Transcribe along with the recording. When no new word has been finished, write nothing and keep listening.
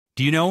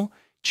Do you know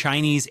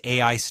Chinese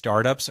AI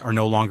startups are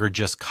no longer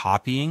just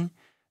copying?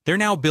 They're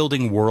now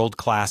building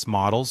world-class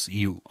models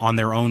on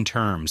their own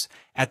terms.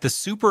 At the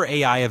Super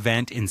AI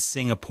event in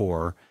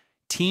Singapore,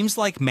 teams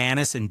like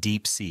Manus and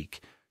DeepSeek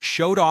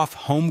showed off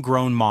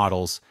homegrown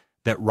models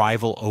that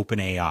rival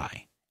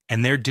OpenAI.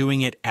 And they're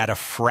doing it at a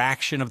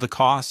fraction of the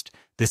cost.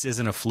 This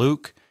isn't a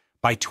fluke.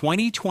 By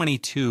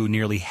 2022,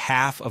 nearly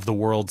half of the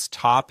world's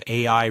top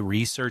AI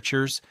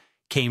researchers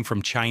came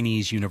from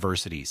Chinese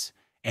universities,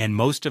 and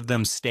most of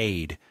them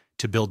stayed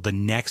to build the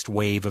next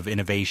wave of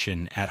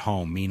innovation at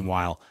home.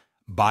 Meanwhile,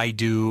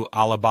 Baidu,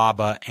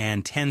 Alibaba,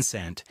 and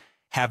Tencent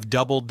have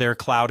doubled their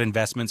cloud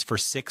investments for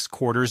 6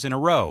 quarters in a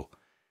row.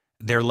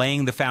 They're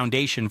laying the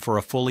foundation for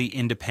a fully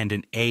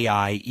independent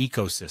AI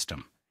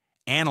ecosystem.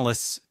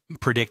 Analysts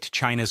predict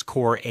China's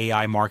core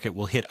AI market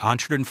will hit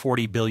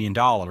 $140 billion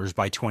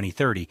by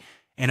 2030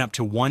 and up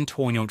to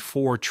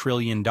 $1.4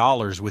 trillion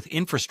with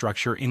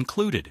infrastructure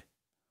included.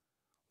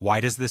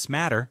 Why does this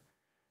matter?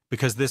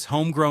 Because this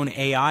homegrown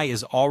AI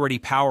is already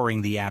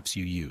powering the apps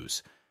you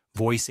use.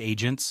 Voice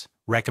agents,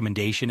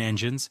 recommendation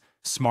engines,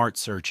 smart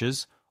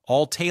searches,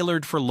 all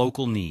tailored for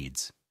local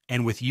needs.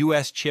 And with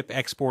U.S. chip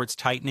exports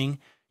tightening,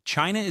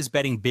 China is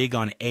betting big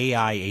on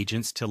AI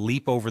agents to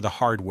leap over the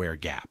hardware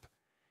gap.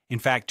 In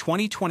fact,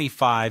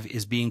 2025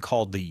 is being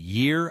called the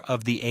Year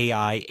of the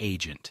AI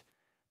Agent.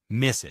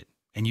 Miss it,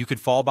 and you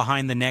could fall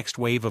behind the next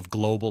wave of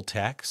global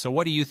tech. So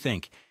what do you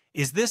think?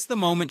 Is this the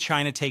moment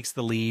China takes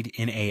the lead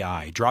in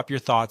AI? Drop your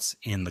thoughts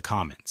in the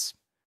comments.